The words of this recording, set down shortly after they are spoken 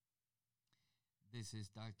This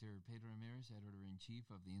is Dr. Pedro Ramirez, Editor-in-Chief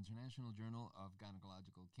of the International Journal of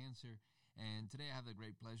Gynecological Cancer, and today I have the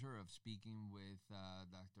great pleasure of speaking with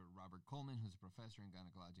Dr. Robert Coleman, who's a professor in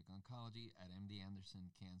gynecologic oncology at MD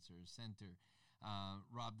Anderson Cancer Center.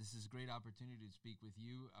 Rob, this is a great opportunity to speak with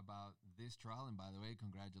you about this trial, and by the way,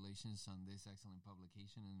 congratulations on this excellent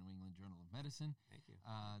publication in the New England Journal of Medicine. Thank you.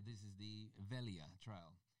 This is the VELIA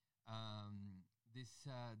trial. This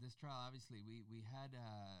trial, obviously, we had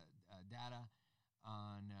data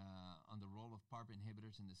on the role of PARP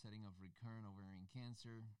inhibitors in the setting of recurrent ovarian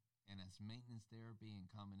cancer and as maintenance therapy in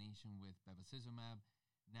combination with bevacizumab.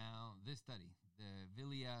 Now, this study, the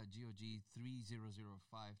VELIA GOG 3005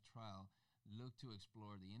 trial, looked to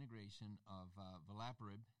explore the integration of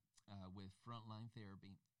velaparib with frontline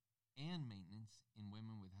therapy and maintenance in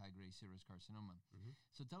women with high-grade serous carcinoma. Mm-hmm.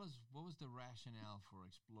 So tell us, what was the rationale for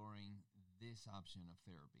exploring this option of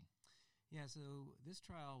therapy? Yeah, so this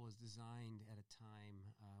trial was designed at a time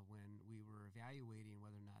when we were evaluating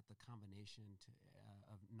whether or not the combination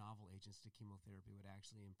of novel agents to chemotherapy would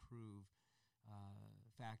actually improve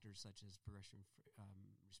factors such as progression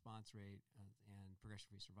response rate and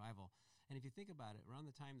progression-free survival. And if you think about it, around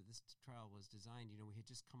the time that this trial was designed, we had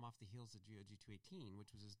just come off the heels of GOG 218,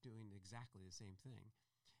 which was doing exactly the same thing.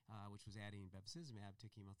 Which was adding bevacizumab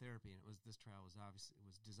to chemotherapy, and this trial was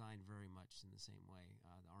designed very much in the same way.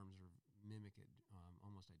 The arms are mimicked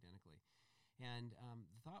almost identically, and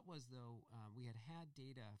the thought was, though, we had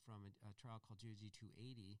data from a trial called GOG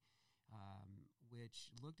 280,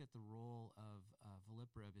 which looked at the role of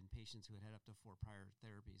veliparib in patients who had up to 4 prior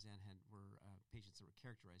therapies and were patients that were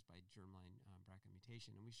characterized by germline BRCA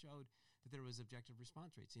mutation, and we showed that there was objective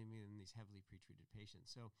response rates even in these heavily pretreated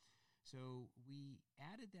patients. So we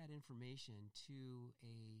added that information to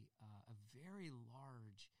a very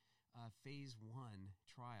large phase 1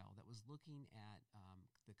 trial that was looking at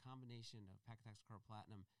the combination of paclitaxel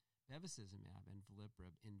carboplatin, bevacizumab, and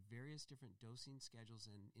veliparib in various different dosing schedules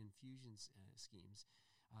and infusion schemes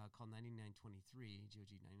called 9923,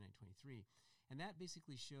 GOG 9923. And that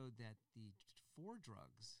basically showed that the 4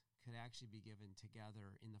 drugs could actually be given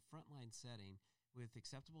together in the frontline setting with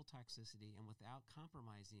acceptable toxicity and without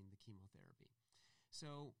compromising the chemotherapy.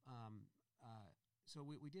 So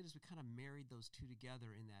what we did is we kind of married those two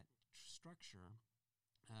together in that structure,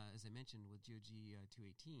 as I mentioned, with GOG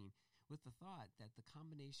 218, with the thought that the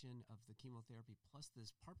combination of the chemotherapy plus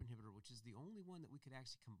this PARP inhibitor, which is the only one that we could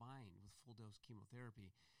actually combine with full-dose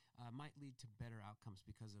chemotherapy, might lead to better outcomes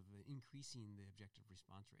because of increasing the objective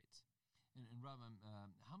response rates. And Rob,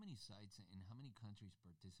 how many sites and how many countries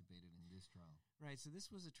participated in this trial? Right, so this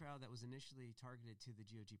was a trial that was initially targeted to the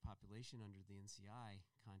GOG population under the NCI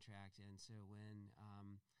contract, and so when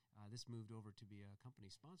this moved over to be a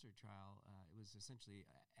company-sponsored trial, it was essentially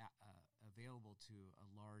available to a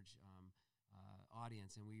large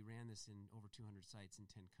audience, and we ran this in over 200 sites in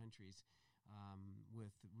 10 countries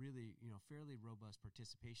with really, fairly robust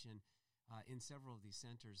participation in several of these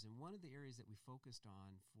centers. And one of the areas that we focused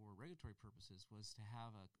on for regulatory purposes was to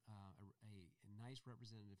have a nice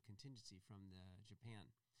representative contingency from Japan,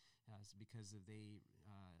 because of the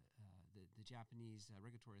Japanese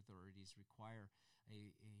regulatory authorities require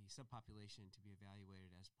a subpopulation to be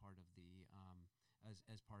evaluated as part of the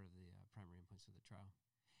primary endpoints of the trial.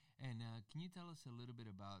 And can you tell us a little bit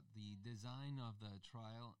about the design of the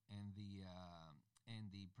trial and the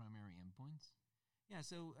primary endpoints? Yeah,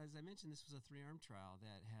 so as I mentioned, this was a 3-arm trial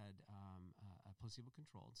that had a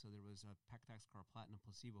placebo-controlled. So there was a paclitaxel carboplatin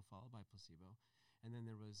placebo followed by placebo, and then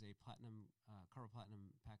there was a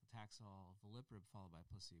carboplatin paclitaxel veliparib followed by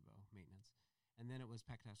placebo maintenance, and then it was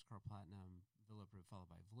paclitaxel carboplatin veliparib followed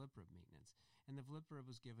by veliparib maintenance. And the veliparib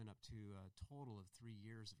was given up to a total of 3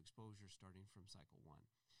 years of exposure starting from cycle 1.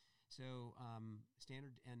 So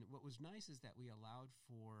standard, and what was nice is that we allowed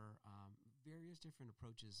for various different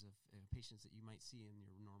approaches of patients that you might see in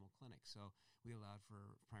your normal clinic. So we allowed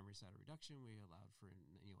for primary cytoreduction, we allowed for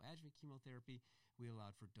adjuvant chemotherapy, we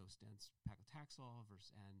allowed for dose-dense paclitaxel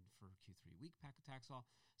and for Q3 week paclitaxel.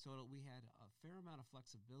 So we had a fair amount of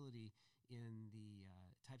flexibility in the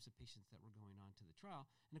types of patients that were going on to the trial,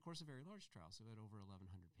 and of course a very large trial. So we had over 1,100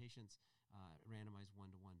 patients randomized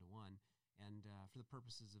 1:1:1. And for the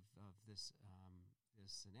purposes of this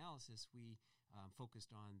analysis, we focused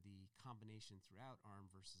on the combination throughout arm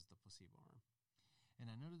versus the placebo arm. And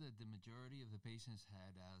I noted that the majority of the patients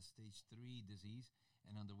had stage 3 disease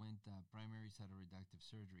and underwent primary cytoreductive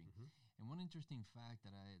surgery. Mm-hmm. And one interesting fact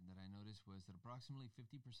that I noticed was that approximately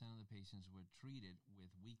 50% of the patients were treated with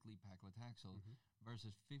weekly paclitaxel mm-hmm.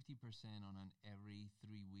 versus 50% on an every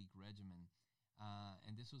 3-week regimen.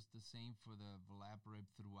 And this was the same for the velaparib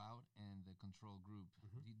throughout and the control group.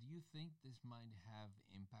 Mm-hmm. Do you think this might have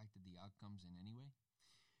impacted the outcomes in any way?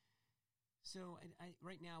 So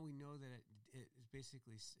right now we know that it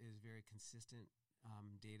basically is very consistent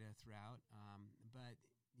data throughout. But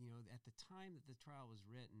at the time that the trial was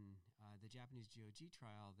written, the Japanese GOG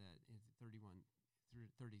trial that in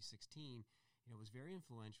 3016, was very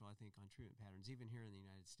influential, I think, on treatment patterns, even here in the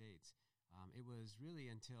United States. It was really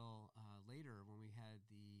until later when we had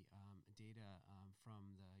the data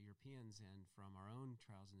from the Europeans and from our own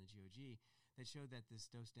trials in the GOG that showed that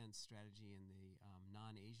this dose-dense strategy in the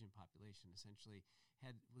non-Asian population essentially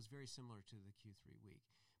was very similar to the Q3 week.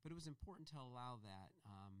 But it was important to allow that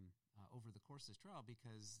over the course of this trial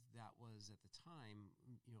because that was, at the time,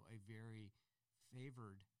 a very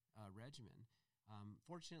favored regimen.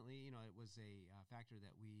 Fortunately, it was a factor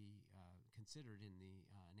that we considered in the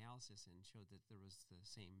analysis and showed that there was the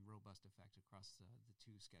same robust effect across the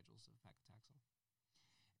two schedules of paclitaxel.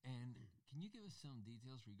 And can you give us some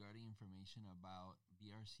details regarding information about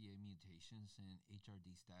BRCA mutations and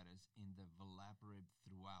HRD status in the veliparib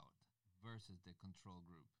throughout versus the control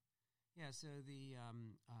group? Yeah, so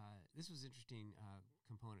this was an interesting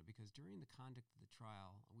component because during the conduct of the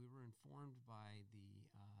trial, we were informed by the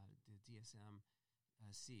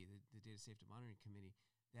DSMC, the Data Safety Monitoring Committee,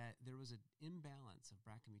 that there was an imbalance of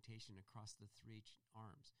BRCA mutation across the three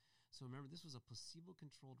arms. So remember, this was a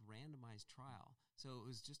placebo-controlled randomized trial. So it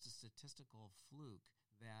was just a statistical fluke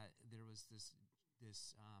that there was this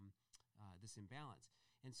imbalance.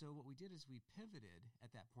 And so what we did is we pivoted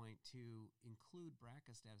at that point to include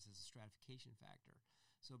BRCA status as a stratification factor.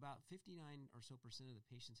 So about 59% or so of the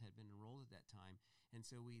patients had been enrolled at that time. And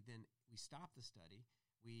so we stopped the study.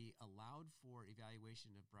 We allowed for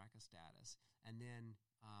evaluation of BRCA status and then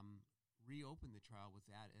reopened the trial with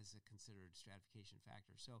that as a considered stratification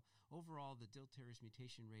factor. So overall, the deleterious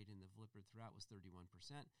mutation rate in the veliparib throughout was 31%,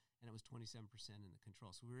 and it was 27% in the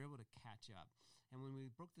control. So we were able to catch up. And when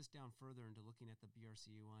we broke this down further into looking at the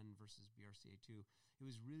BRCA1 versus BRCA2, it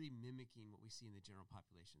was really mimicking what we see in the general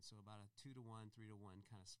population. So about a 2-to-1, 3-to-1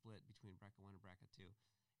 kind of split between BRCA1 and BRCA2.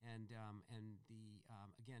 And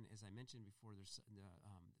again, as I mentioned before, there's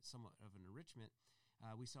somewhat of an enrichment.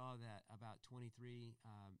 We saw that about 20%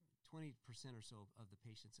 or so of the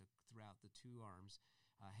patients throughout the two arms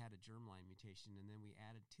had a germline mutation, and then we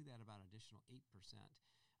added to that about an additional 8%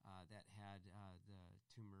 that had the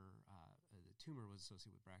tumor. The tumor was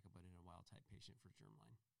associated with BRCA, but in a wild-type patient for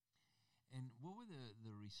germline. And what were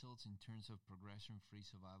the results in terms of progression-free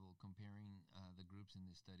survival comparing the groups in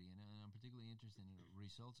this study? And I'm particularly interested in the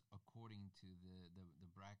results according to the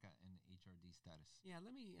BRCA and HRD status. Yeah,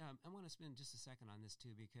 I want to spend just a second on this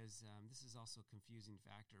too because this is also a confusing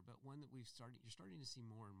factor, but one that you're starting to see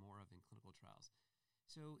more and more of in clinical trials.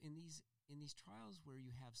 So in these trials where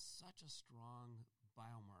you have such a strong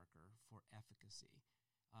biomarker for efficacy,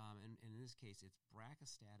 and in this case, it's BRCA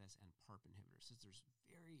status and PARP inhibitors. So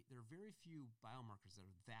there are very few biomarkers that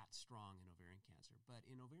are that strong in ovarian cancer. But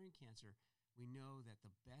in ovarian cancer, we know that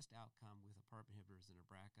the best outcome with a PARP inhibitor is in a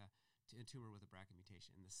tumor with a BRCA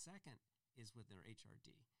mutation. And the second is with their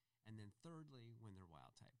HRD. And then thirdly, when they're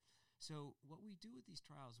wild type. So what we do with these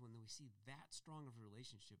trials when we see that strong of a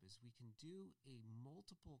relationship is we can do a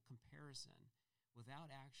multiple comparison without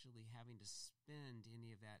actually having to spend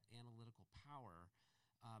any of that analytical power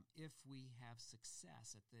if we have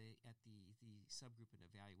success at the subgroup and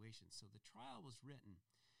evaluation. So the trial was written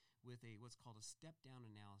with what's called a step-down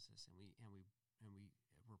analysis, and we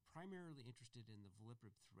were primarily interested in the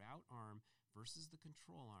veliparib throughout arm versus the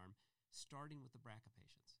control arm, starting with the BRCA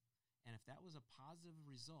patients. And if that was a positive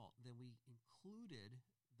result, then we included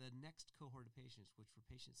the next cohort of patients, which were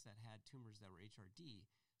patients that had tumors that were HRD.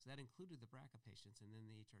 So that included the BRCA patients and then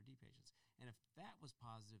the HRD patients. And if that was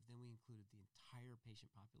positive, then we included the entire patient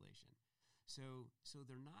population. So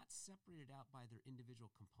they're not separated out by their individual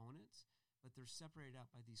components, but they're separated out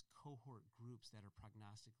by these cohort groups that are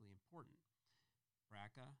prognostically important.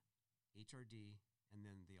 BRCA, HRD, and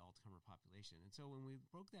then the all-comer population. And so when we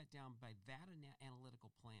broke that down by that analytical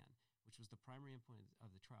plan, which was the primary endpoint of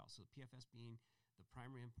the trial, so the PFS being the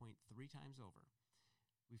primary endpoint 3 times over,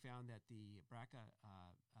 we found that the BRCA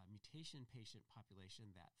mutation patient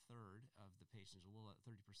population, that third of the patients, a little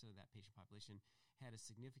 30% of that patient population, had a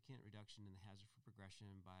significant reduction in the hazard for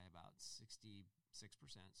progression by about 66%,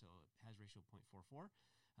 so hazard ratio of 0.44.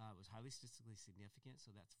 It was highly statistically significant,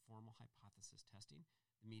 so that's formal hypothesis testing,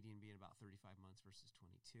 the median being about 35 months versus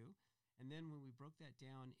 22. And then when we broke that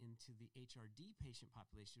down into the HRD patient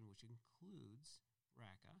population, which includes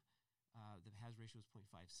BRCA, the hazard ratio was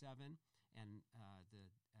 0.57, and the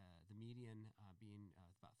median being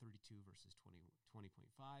about 32 versus 20.5.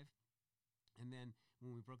 And then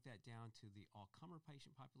when we broke that down to the all-comer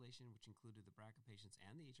patient population, which included the BRCA patients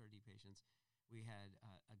and the HRD patients, we had,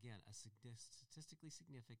 again, a statistically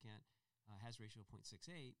significant hazard ratio of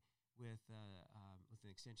 0.68 with an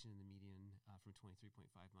extension in the median from 23.5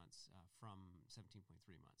 months from 17.3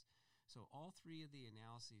 months. So all three of the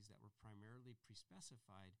analyses that were primarily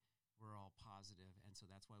pre-specified were all positive, and so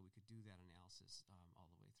that's why we could do that analysis all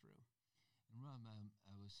the way through. And Rob,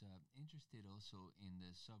 I was interested also in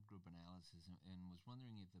the subgroup analysis and was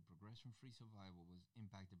wondering if the progression-free survival was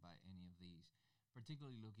impacted by any of these,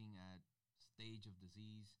 particularly looking at stage of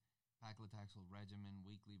disease, paclitaxel regimen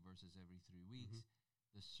weekly versus every 3 weeks,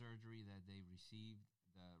 the surgery that they received,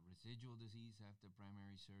 the residual disease after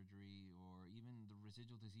primary surgery, or even the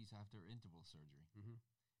residual disease after interval surgery.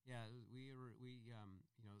 Yeah,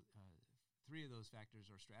 three of those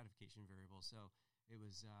factors are stratification variables. So it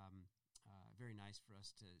was very nice for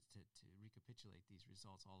us to recapitulate these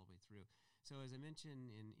results all the way through. So as I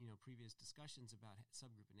mentioned in previous discussions about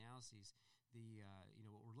subgroup analyses,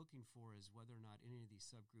 what we're looking for is whether or not any of these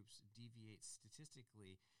subgroups deviate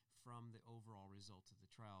statistically from the overall result of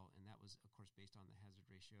the trial, and that was, of course, based on the hazard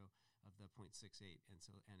ratio of the 0.68, and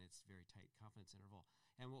its very tight confidence interval.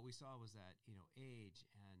 And what we saw was that age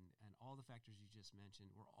and all the factors you just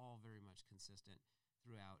mentioned were all very much consistent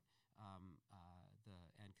throughout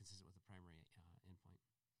and consistent with the primary endpoint.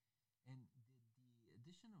 And did the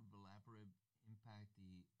addition of veliparib impact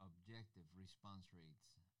the objective response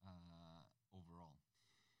rates overall?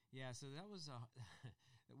 Yeah, so that was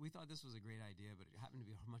we thought this was a great idea, but it happened to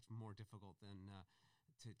be much more difficult than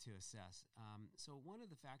to assess. So one of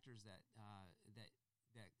the factors that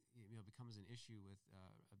becomes an issue with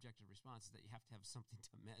objective response is that you have to have something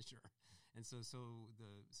to measure, and since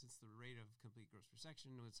the rate of complete gross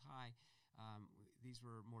resection was high, these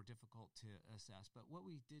were more difficult to assess. But what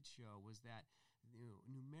we did show was that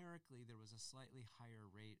numerically there was a slightly higher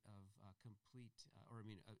rate of complete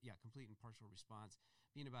and partial response,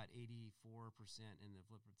 being about 84% in the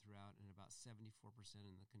veliparib throughout and about 74%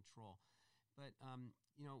 in the control. But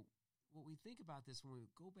what we think about this when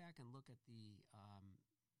we go back and look at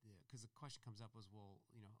because the question comes up was,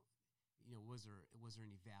 was there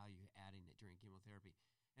any value adding it during chemotherapy?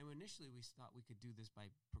 And initially we thought we could do this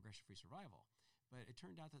by progression-free survival, but it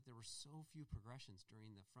turned out that there were so few progressions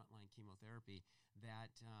during the frontline chemotherapy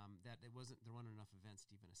that there weren't enough events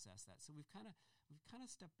to even assess that. So we've kind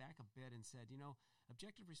of stepped back a bit and said,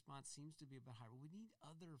 objective response seems to be a bit higher. We need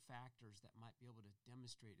other factors that might be able to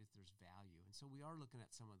demonstrate if there's value, and so we are looking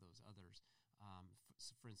at some of those others.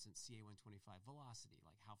 For instance, CA-125 velocity,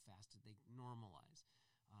 like how fast did they normalize?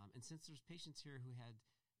 And since there's patients here who had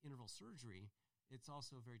interval surgery, it's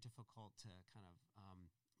also very difficult to kind of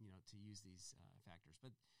to use these factors.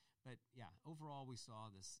 But yeah, overall we saw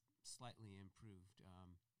this slightly improved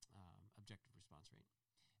objective response rate.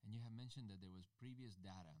 And you have mentioned that there was previous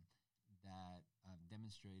data that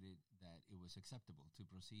demonstrated that it was acceptable to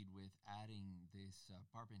proceed with adding this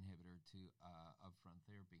PARP inhibitor to upfront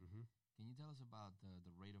therapy. Can you tell us about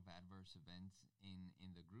the rate of adverse events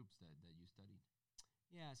in the groups that you studied?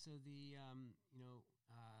 Yeah, so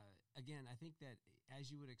again, I think that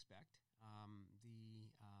as you would expect,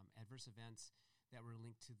 the adverse events that were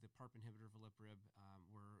linked to the PARP inhibitor veliparib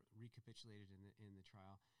were recapitulated in the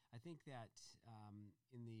trial. I think that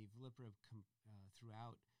in the veliparib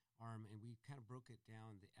throughout arm, and we kind of broke it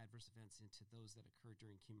down, the adverse events into those that occurred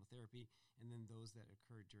during chemotherapy and then those that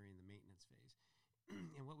occurred during the maintenance phase.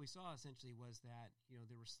 And what we saw essentially was that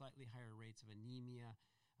there were slightly higher rates of anemia,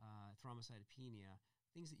 thrombocytopenia,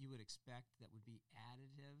 things that you would expect that would be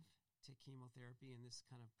additive to chemotherapy in this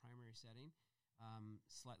kind of primary setting.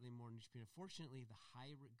 Slightly more neutropenia. Fortunately, the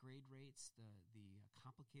high-grade rates, the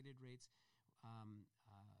complicated rates,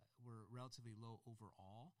 were relatively low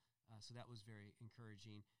overall, so that was very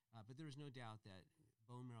encouraging. But there is no doubt that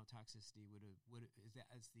bone marrow toxicity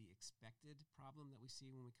is the expected problem that we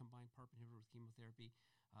see when we combine PARP inhibitor with chemotherapy.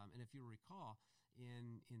 And if you recall,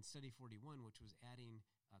 in study 41, which was adding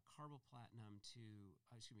carboplatin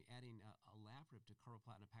adding olaparib to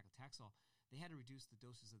carboplatin paclitaxel, they had to reduce the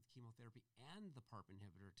doses of the chemotherapy and the PARP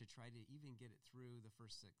inhibitor to try to even get it through the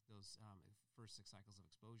first six cycles of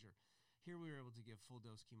exposure. Here we were able to give full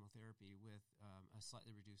dose chemotherapy with a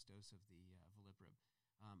slightly reduced dose of the veliparib.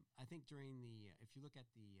 I think if you look at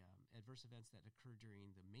the adverse events that occur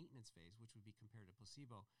during the maintenance phase, which would be compared to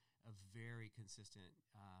placebo, a very consistent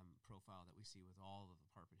profile that we see with all of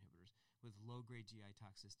the PARP inhibitors, with low-grade GI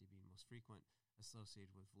toxicity being most frequent,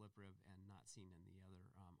 associated with veliparib, and not seen in the other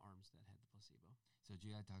arms that had the placebo. So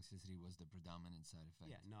GI toxicity was the predominant side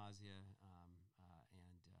effect? Yeah, nausea and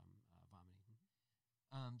vomiting.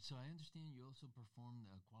 So I understand you also performed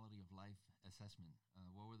a quality of life assessment.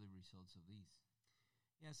 What were the results of these?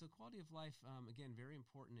 Yeah, so quality of life, again, very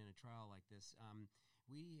important in a trial like this.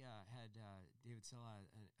 We had David Sella.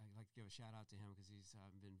 I'd like to give a shout out to him because he's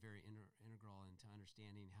been very integral into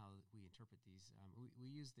understanding how we interpret these.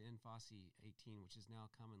 We use the NFOSSI 18, which is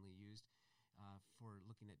now commonly used for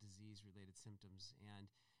looking at disease-related symptoms.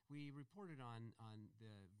 And we reported on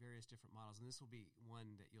the various different models, and this will be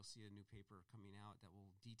one that you'll see a new paper coming out that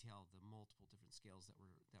will detail the multiple different scales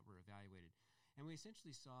that were evaluated. And we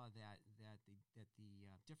essentially saw that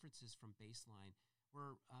the differences from baseline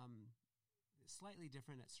were slightly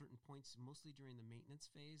different at certain points, mostly during the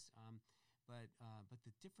maintenance phase. But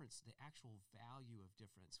the difference, the actual value of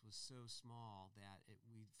difference, was so small that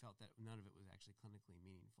we felt that none of it was actually clinically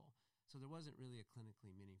meaningful. So there wasn't really a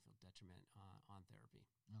clinically meaningful detriment on therapy.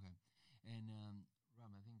 Okay. And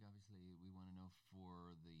Rob, I think obviously we want to know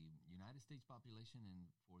for the United States population and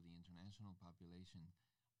for the international population,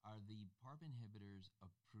 are the PARP inhibitors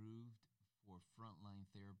approved for frontline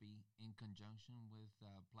therapy in conjunction with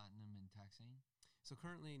platinum and taxane? So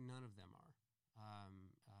currently, none of them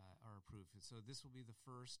are approved. So this will be the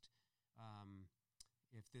first.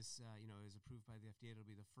 If this is approved by the FDA, it'll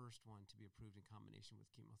be the first one to be approved in combination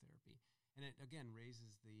with chemotherapy. And it again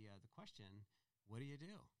raises the question: what do you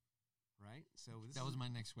do? Right. So that was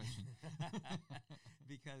my next question.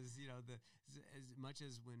 Because as much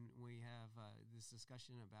as when we have this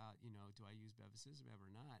discussion about do I use bevacizumab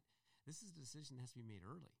or not, this is a decision that has to be made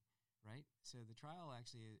early, right? So the trial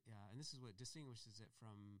actually, and this is what distinguishes it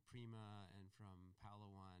from Prima and from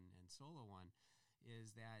Palo-1 and Solo-1,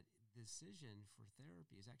 is that the decision for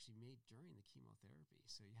therapy is actually made during the chemotherapy.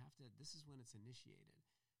 So you have to. This is when it's initiated.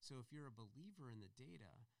 So if you're a believer in the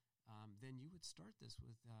data, then you would start this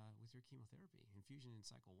with your chemotherapy infusion in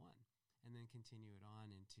cycle 1, and then continue it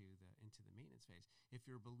on into the maintenance phase. If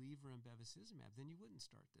you're a believer in bevacizumab, then you wouldn't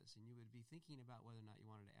start this, and you would be thinking about whether or not you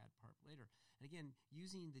wanted to add PARP later. And again,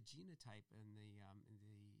 using the genotype and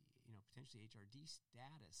the potentially HRD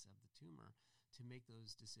status of the tumor to make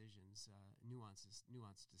those decisions, nuanced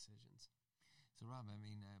decisions. So, Rob, I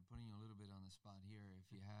mean, putting you a little bit on the spot here, if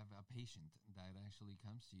you have a patient that actually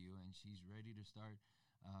comes to you and she's ready to start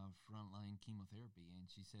frontline chemotherapy, and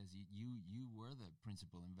she says, you were the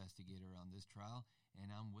principal investigator on this trial,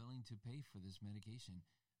 and I'm willing to pay for this medication.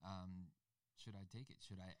 Should I take it?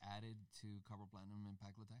 Should I add it to carboplatin and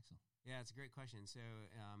paclitaxel? Yeah, it's a great question. So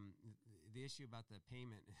the issue about the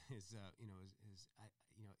payment is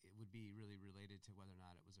it would be really related to whether or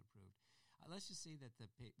not it was approved. Let's just say that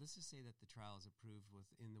the trial is approved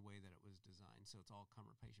within the way that it was designed, so it's all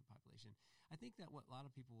comer patient population. I think that what a lot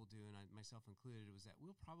of people will do, and myself included, was that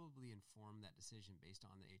we'll probably inform that decision based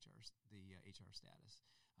on the HR status.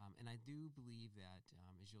 And I do believe that,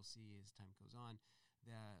 as you'll see as time goes on,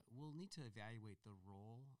 that we'll need to evaluate the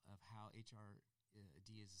role of how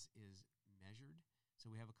HRD is measured. So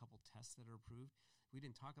we have a couple tests that are approved. We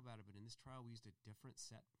didn't talk about it, but in this trial, we used a different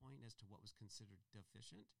set point as to what was considered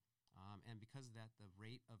deficient. And because of that, the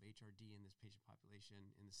rate of HRD in this patient population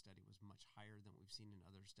in the study was much higher than we've seen in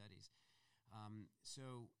other studies.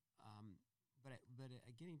 But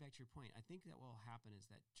getting back to your point, I think that what will happen is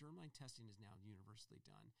that germline testing is now universally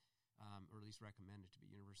done, or at least recommended to be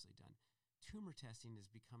universally done. Tumor testing is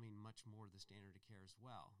becoming much more the standard of care as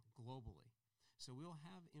well, globally. So we'll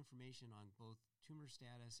have information on both tumor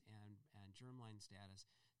status and germline status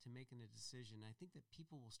to make a decision. I think that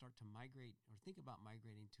people will start to migrate or think about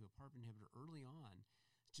migrating to a PARP inhibitor early on,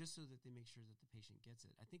 just so that they make sure that the patient gets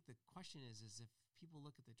it. I think the question is if people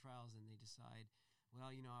look at the trials and they decide, well,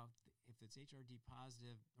 if it's HRD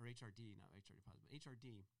positive, or HRD, not HRD positive, but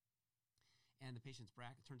HRD, and the patient's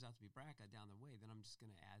BRCA turns out to be BRCA down the way, then I'm just going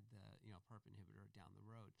to add the PARP inhibitor down the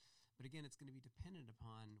road. But again, it's going to be dependent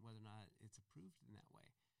upon whether or not it's approved in that way.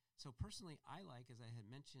 So personally, I like, as I had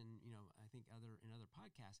mentioned, I think in other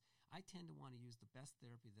podcasts, I tend to want to use the best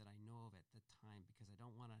therapy that I know of at the time, because I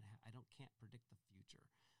can't predict the future.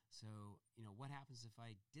 So, what happens if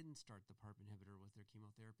I didn't start the PARP inhibitor with their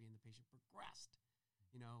chemotherapy and the patient progressed?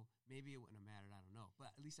 Maybe it wouldn't have mattered. I don't know.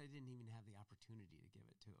 But at least I didn't even have the opportunity to give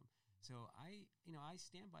it to them. So I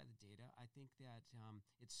stand by the data. I think that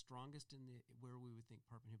it's strongest in where we would think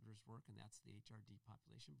PARP inhibitors work, and that's the HRD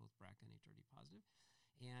population, both BRCA and HRD positive.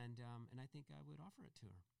 And I think I would offer it to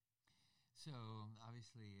her. So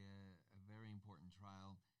obviously a very important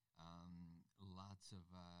trial, lots of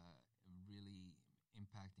really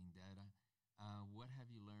impacting data. What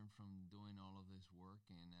have you learned from doing all of this work,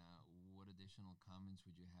 and what additional comments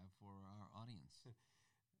would you have for our audience?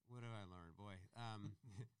 What have I learned? Boy,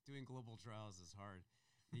 doing global trials is hard.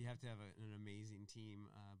 you have to have an amazing team,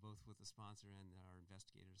 both with the sponsor and our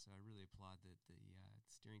investigators. So I really applaud the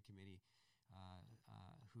steering committee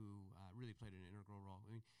who really played an integral role. I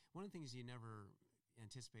mean, one of the things you never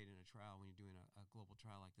anticipate in a trial when you're doing a global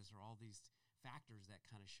trial like this are all these factors that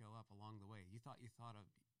kind of show up along the way. You thought of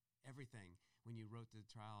everything when you wrote the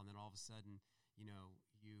trial, and then all of a sudden, you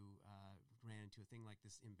ran into a thing like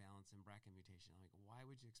this imbalance in BRCA mutation. I'm like, why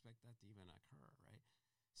would you expect that to even occur, right?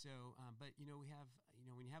 So, but we have,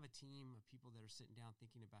 when you have a team of people that are sitting down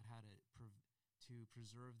thinking about how to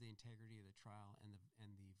preserve the integrity of the trial and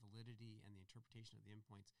the validity and the interpretation of the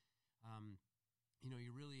endpoints,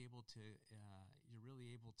 you're really able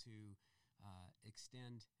to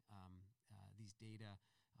extend these data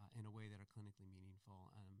in a way that are clinically meaningful.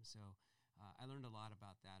 So I learned a lot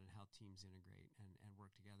about that and how teams integrate and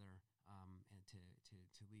work together and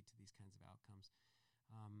to lead to these kinds of outcomes.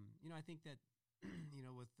 I think that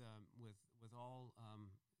with all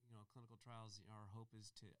clinical trials, our hope is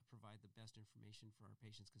to provide the best information for our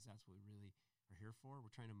patients, because that's what we really are here for.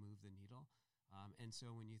 We're trying to move the needle. And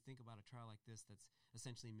so when you think about a trial like this that's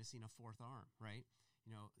essentially missing a fourth arm, right?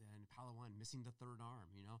 And PALA-1 missing the third arm,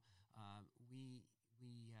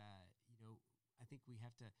 I think we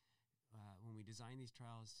have to, when we design these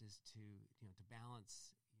trials, is to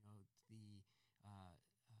balance,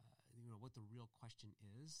 what the real question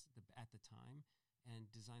is at the time, and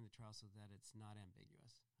design the trial so that it's not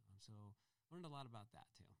ambiguous. So learned a lot about that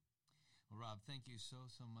too. Well, Rob, thank you so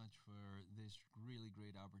much for this really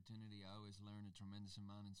great opportunity. I always learn a tremendous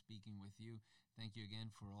amount in speaking with you. Thank you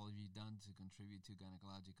again for all you've done to contribute to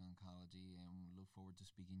gynecologic oncology, and we look forward to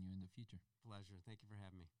speaking to you in the future. Pleasure. Thank you for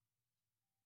having me.